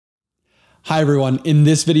Hi everyone, in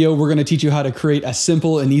this video we're going to teach you how to create a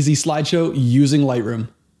simple and easy slideshow using Lightroom.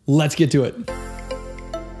 Let's get to it.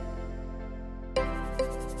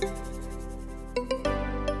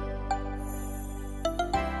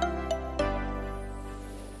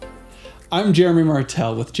 I'm Jeremy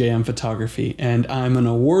Martel with JM Photography, and I'm an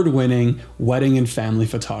award-winning wedding and family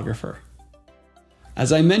photographer.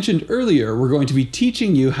 As I mentioned earlier, we're going to be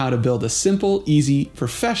teaching you how to build a simple, easy,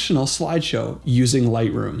 professional slideshow using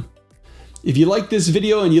Lightroom. If you like this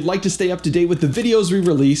video and you'd like to stay up to date with the videos we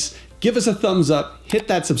release, give us a thumbs up, hit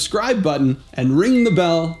that subscribe button, and ring the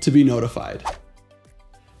bell to be notified.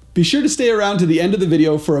 Be sure to stay around to the end of the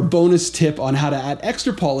video for a bonus tip on how to add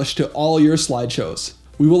extra polish to all your slideshows.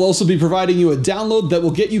 We will also be providing you a download that will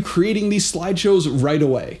get you creating these slideshows right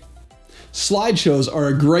away. Slideshows are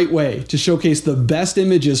a great way to showcase the best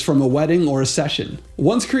images from a wedding or a session.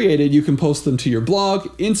 Once created, you can post them to your blog,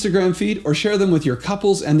 Instagram feed, or share them with your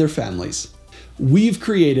couples and their families. We've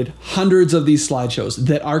created hundreds of these slideshows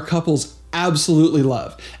that our couples absolutely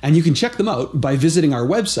love, and you can check them out by visiting our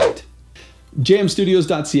website,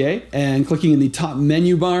 jmstudios.ca, and clicking in the top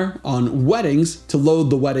menu bar on Weddings to load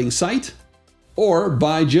the wedding site, or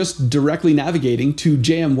by just directly navigating to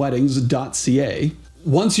jmweddings.ca.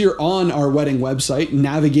 Once you're on our wedding website,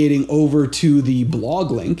 navigating over to the blog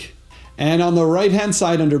link, and on the right-hand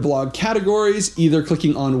side under blog categories, either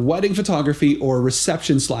clicking on wedding photography or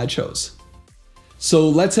reception slideshows. So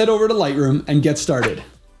let's head over to Lightroom and get started.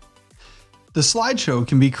 The slideshow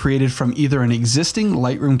can be created from either an existing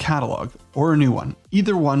Lightroom catalog or a new one.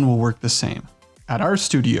 Either one will work the same. At our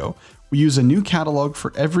studio, we use a new catalog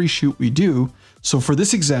for every shoot we do, so for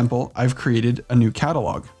this example, I've created a new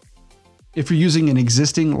catalog. If you're using an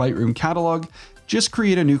existing Lightroom catalog, just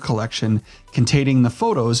create a new collection containing the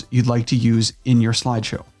photos you'd like to use in your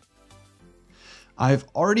slideshow. I've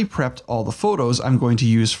already prepped all the photos I'm going to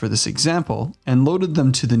use for this example and loaded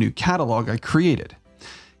them to the new catalog I created.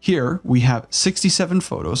 Here we have 67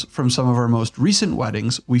 photos from some of our most recent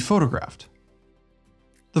weddings we photographed.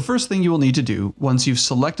 The first thing you will need to do once you've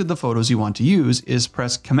selected the photos you want to use is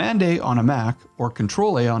press Command-A on a Mac or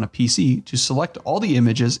Control-A on a PC to select all the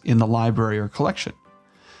images in the library or collection.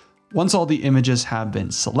 Once all the images have been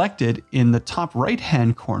selected, in the top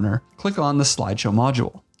right-hand corner, click on the Slideshow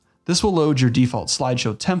module. This will load your default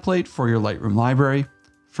slideshow template for your Lightroom library.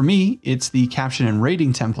 For me, it's the caption and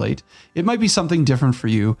rating template. It might be something different for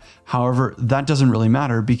you. However, that doesn't really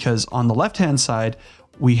matter because on the left-hand side,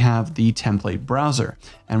 we have the template browser,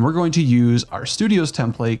 and we're going to use our studio's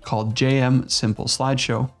template called JM Simple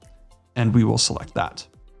Slideshow, and we will select that.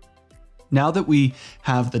 Now that we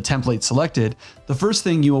have the template selected, the first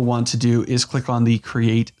thing you will want to do is click on the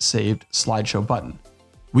Create Saved Slideshow button.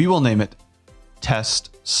 We will name it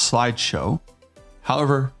Test Slideshow.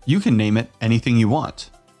 However, you can name it anything you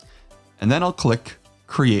want. And then I'll click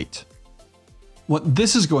Create. What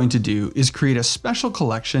this is going to do is create a special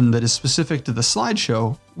collection that is specific to the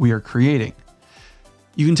slideshow we are creating.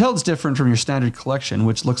 You can tell it's different from your standard collection,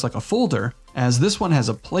 which looks like a folder, as this one has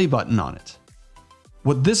a play button on it.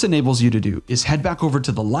 What this enables you to do is head back over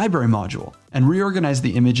to the library module and reorganize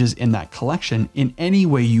the images in that collection in any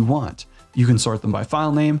way you want. You can sort them by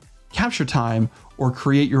file name, capture time, or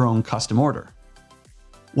create your own custom order.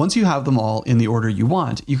 Once you have them all in the order you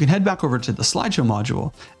want, you can head back over to the slideshow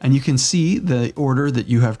module and you can see the order that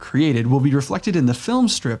you have created will be reflected in the film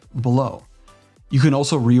strip below. You can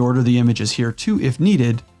also reorder the images here too if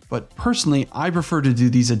needed, but personally, I prefer to do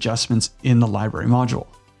these adjustments in the library module.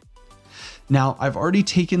 Now, I've already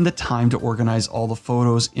taken the time to organize all the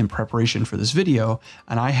photos in preparation for this video,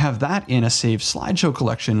 and I have that in a saved slideshow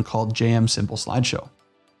collection called JM Simple Slideshow.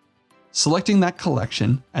 Selecting that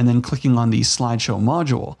collection and then clicking on the slideshow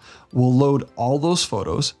module will load all those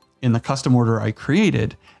photos in the custom order I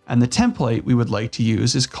created, and the template we would like to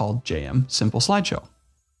use is called JM Simple Slideshow.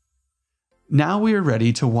 Now we are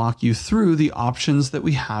ready to walk you through the options that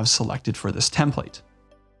we have selected for this template.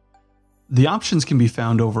 The options can be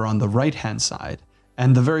found over on the right-hand side,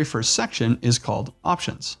 and the very first section is called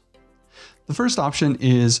Options. The first option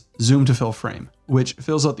is Zoom to Fill Frame, which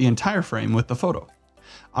fills out the entire frame with the photo.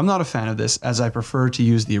 I'm not a fan of this as I prefer to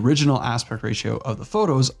use the original aspect ratio of the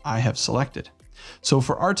photos I have selected. So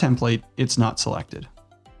for our template, it's not selected.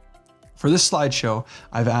 For this slideshow,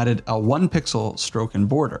 I've added a 1 pixel stroke and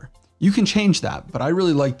border. You can change that, but I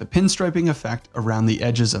really like the pinstriping effect around the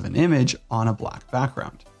edges of an image on a black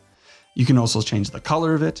background. You can also change the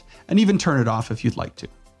color of it and even turn it off if you'd like to.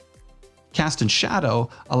 Cast and Shadow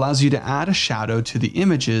allows you to add a shadow to the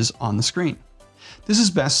images on the screen. This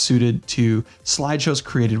is best suited to slideshows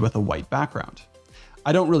created with a white background.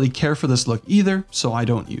 I don't really care for this look either, so I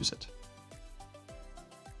don't use it.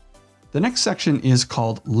 The next section is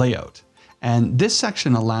called Layout, and this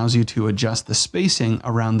section allows you to adjust the spacing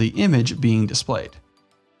around the image being displayed.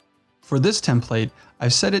 For this template,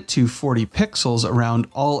 I've set it to 40 pixels around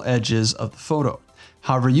all edges of the photo.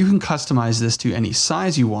 However, you can customize this to any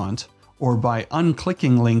size you want, or by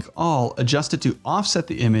unclicking Link All, adjust it to offset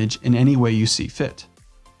the image in any way you see fit.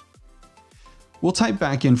 We'll type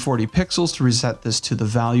back in 40 pixels to reset this to the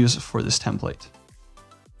values for this template.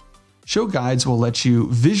 Show Guides will let you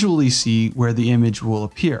visually see where the image will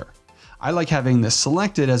appear. I like having this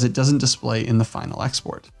selected as it doesn't display in the final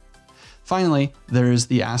export. Finally, there is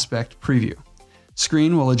the Aspect Preview.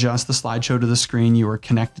 Screen will adjust the slideshow to the screen you are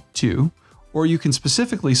connected to, or you can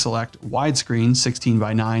specifically select widescreen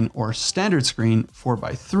 16:9 or standard screen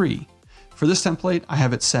 4:3. For this template, I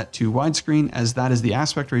have it set to widescreen as that is the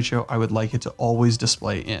aspect ratio I would like it to always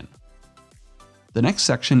display in. The next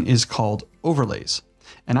section is called Overlays,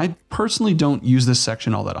 and I personally don't use this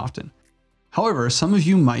section all that often. However, some of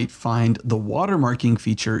you might find the watermarking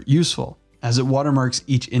feature useful, as it watermarks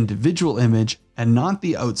each individual image and not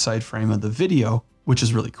the outside frame of the video, which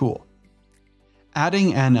is really cool.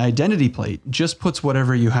 Adding an identity plate just puts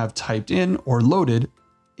whatever you have typed in or loaded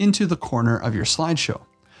into the corner of your slideshow.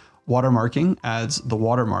 Watermarking adds the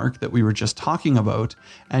watermark that we were just talking about,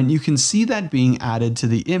 and you can see that being added to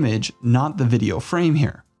the image, not the video frame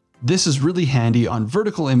here. This is really handy on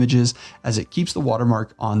vertical images as it keeps the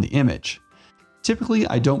watermark on the image. Typically,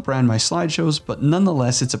 I don't brand my slideshows, but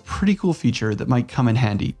nonetheless, it's a pretty cool feature that might come in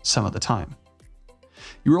handy some of the time.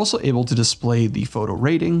 You're also able to display the photo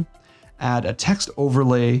rating, add a text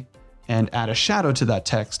overlay, and add a shadow to that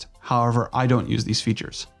text. However, I don't use these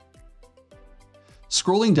features.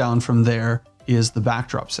 Scrolling down from there is the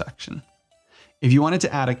backdrop section. If you wanted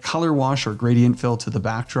to add a color wash or gradient fill to the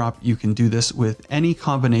backdrop, you can do this with any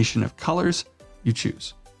combination of colors you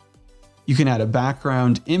choose. You can add a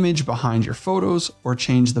background image behind your photos or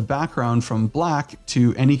change the background from black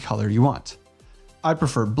to any color you want. I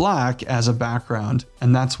prefer black as a background,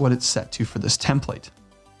 and that's what it's set to for this template.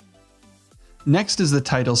 Next is the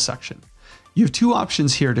title section. You have two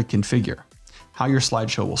options here to configure: how your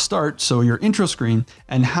slideshow will start, so your intro screen,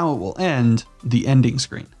 and how it will end, the ending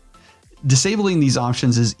screen. Disabling these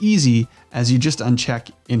options is easy as you just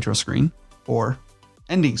uncheck intro screen or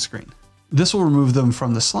ending screen. This will remove them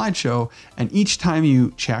from the slideshow, and each time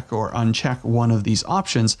you check or uncheck one of these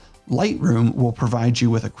options, Lightroom will provide you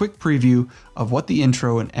with a quick preview of what the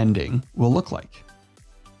intro and ending will look like.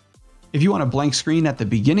 If you want a blank screen at the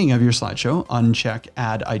beginning of your slideshow, uncheck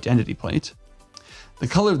Add Identity Plate. The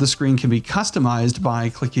color of the screen can be customized by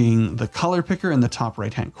clicking the color picker in the top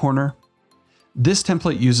right-hand corner. This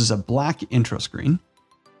template uses a black intro screen.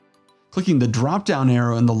 Clicking the drop-down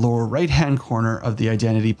arrow in the lower right-hand corner of the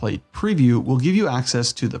Identity Plate preview will give you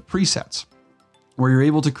access to the presets, where you're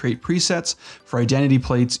able to create presets for identity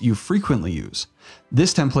plates you frequently use.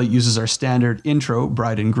 This template uses our standard intro,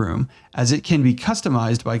 bride and groom, as it can be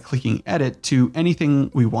customized by clicking edit to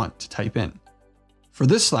anything we want to type in. For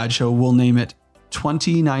this slideshow, we'll name it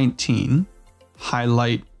 2019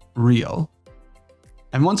 Highlight Reel.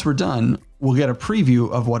 And once we're done, we'll get a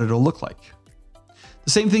preview of what it'll look like. The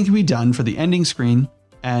same thing can be done for the ending screen,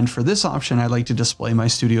 and for this option, I like to display my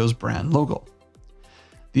studio's brand logo.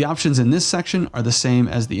 The options in this section are the same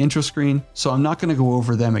as the intro screen, so I'm not going to go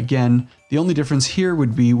over them again. The only difference here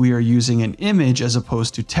would be we are using an image as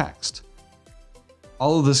opposed to text.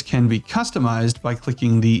 All of this can be customized by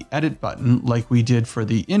clicking the edit button like we did for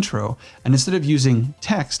the intro, and instead of using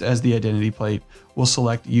text as the identity plate, we'll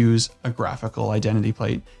select use a graphical identity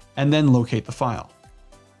plate and then locate the file.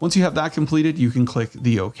 Once you have that completed, you can click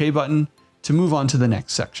the OK button to move on to the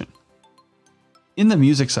next section. In the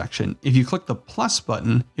music section, if you click the plus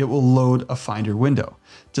button, it will load a Finder window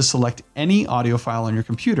to select any audio file on your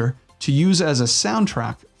computer to use as a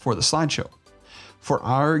soundtrack for the slideshow. For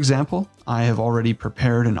our example, I have already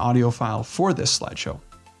prepared an audio file for this slideshow.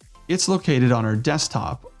 It's located on our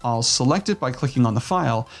desktop. I'll select it by clicking on the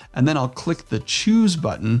file, and then I'll click the Choose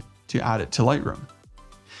button to add it to Lightroom.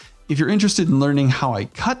 If you're interested in learning how I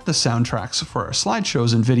cut the soundtracks for our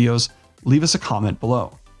slideshows and videos, leave us a comment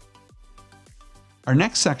below. Our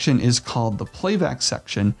next section is called the Playback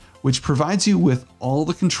section, which provides you with all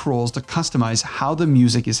the controls to customize how the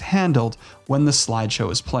music is handled when the slideshow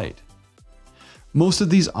is played. Most of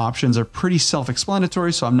these options are pretty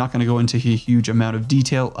self-explanatory, so I'm not going to go into a huge amount of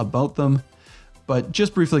detail about them, but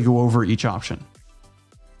just briefly go over each option.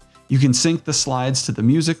 You can sync the slides to the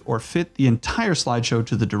music or fit the entire slideshow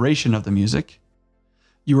to the duration of the music.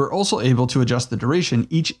 You are also able to adjust the duration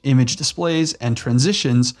each image displays and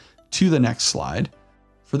transitions to the next slide.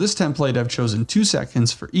 For this template, I've chosen 2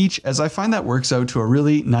 seconds for each, as I find that works out to a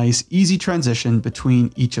really nice, easy transition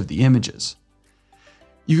between each of the images.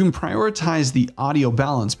 You can prioritize the audio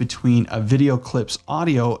balance between a video clip's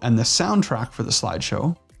audio and the soundtrack for the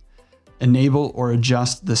slideshow, enable or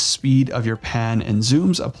adjust the speed of your pan and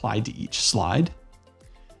zooms applied to each slide,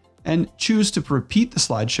 and choose to repeat the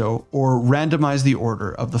slideshow or randomize the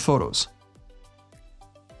order of the photos.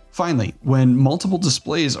 Finally, when multiple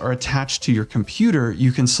displays are attached to your computer,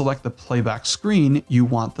 you can select the playback screen you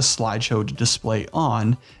want the slideshow to display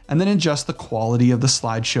on, and then adjust the quality of the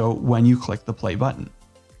slideshow when you click the play button.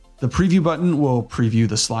 The preview button will preview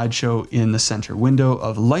the slideshow in the center window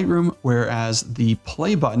of Lightroom, whereas the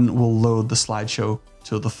play button will load the slideshow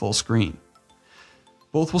to the full screen.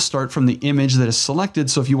 Both will start from the image that is selected,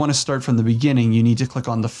 so if you want to start from the beginning, you need to click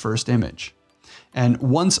on the first image. And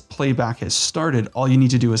once playback has started, all you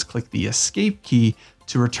need to do is click the escape key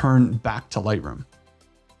to return back to Lightroom.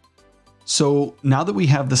 So now that we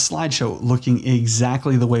have the slideshow looking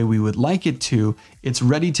exactly the way we would like it to, it's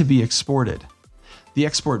ready to be exported. The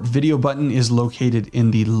export video button is located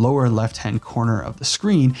in the lower left-hand corner of the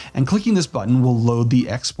screen, and clicking this button will load the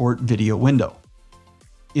export video window.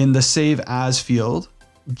 In the Save As field,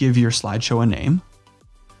 give your slideshow a name.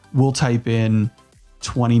 We'll type in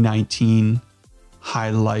 2019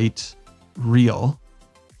 highlight reel.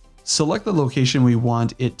 Select the location we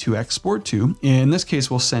want it to export to. In this case,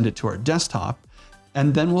 we'll send it to our desktop,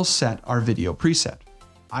 and then we'll set our video preset.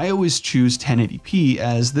 I always choose 1080p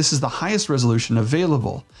as this is the highest resolution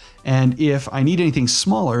available. And if I need anything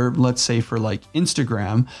smaller, let's say for like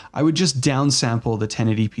Instagram, I would just downsample the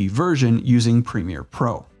 1080p version using Premiere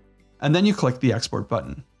Pro. And then you click the export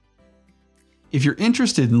button. If you're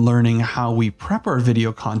interested in learning how we prep our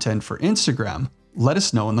video content for Instagram, let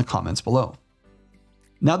us know in the comments below.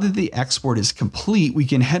 Now that the export is complete, we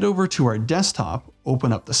can head over to our desktop,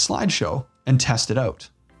 open up the slideshow, and test it out.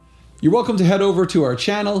 You're welcome to head over to our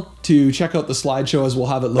channel to check out the slideshow, as we'll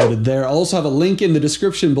have it loaded there. I'll also have a link in the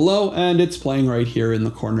description below, and it's playing right here in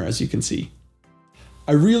the corner, as you can see.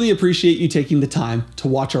 I really appreciate you taking the time to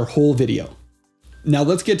watch our whole video. Now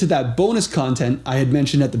let's get to that bonus content I had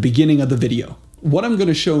mentioned at the beginning of the video. What I'm going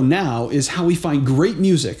to show now is how we find great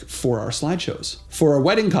music for our slideshows. For our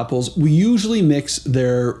wedding couples, we usually mix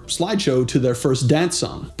their slideshow to their first dance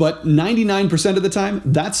song, but 99% of the time,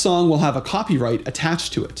 that song will have a copyright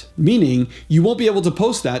attached to it, meaning you won't be able to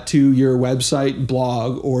post that to your website,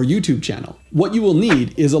 blog, or YouTube channel. What you will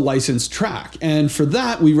need is a licensed track, and for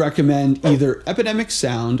that we recommend either Epidemic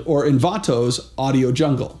Sound or Envato's Audio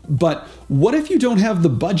Jungle. But what if you don't have the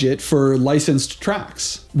budget for licensed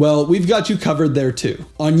tracks? Well, we've got you covered there too.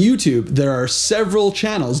 On YouTube, there are several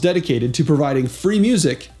channels dedicated to providing free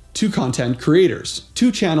music to content creators.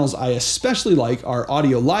 2 channels I especially like are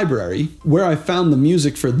Audio Library, where I found the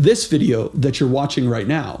music for this video that you're watching right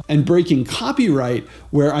now, and Breaking Copyright,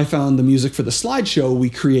 where I found the music for the slideshow we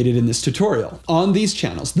created in this tutorial. On these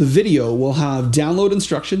channels, the video will have download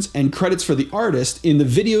instructions and credits for the artist in the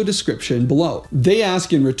video description below. They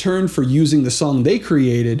ask in return for using the song they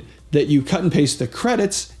created that you cut and paste the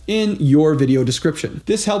credits in your video description.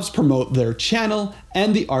 This helps promote their channel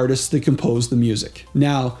and the artists that compose the music.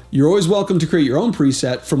 Now, you're always welcome to create your own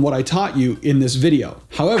preset from what I taught you in this video.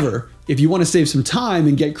 However, if you want to save some time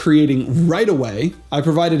and get creating right away, I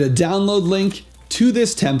provided a download link to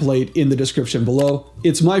this template in the description below.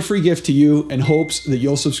 It's my free gift to you and hopes that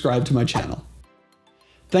you'll subscribe to my channel.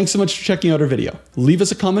 Thanks so much for checking out our video. Leave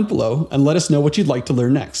us a comment below and let us know what you'd like to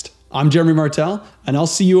learn next. I'm Jeremy Martel, and I'll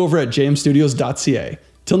see you over at jmstudios.ca.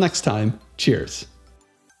 Till next time, cheers.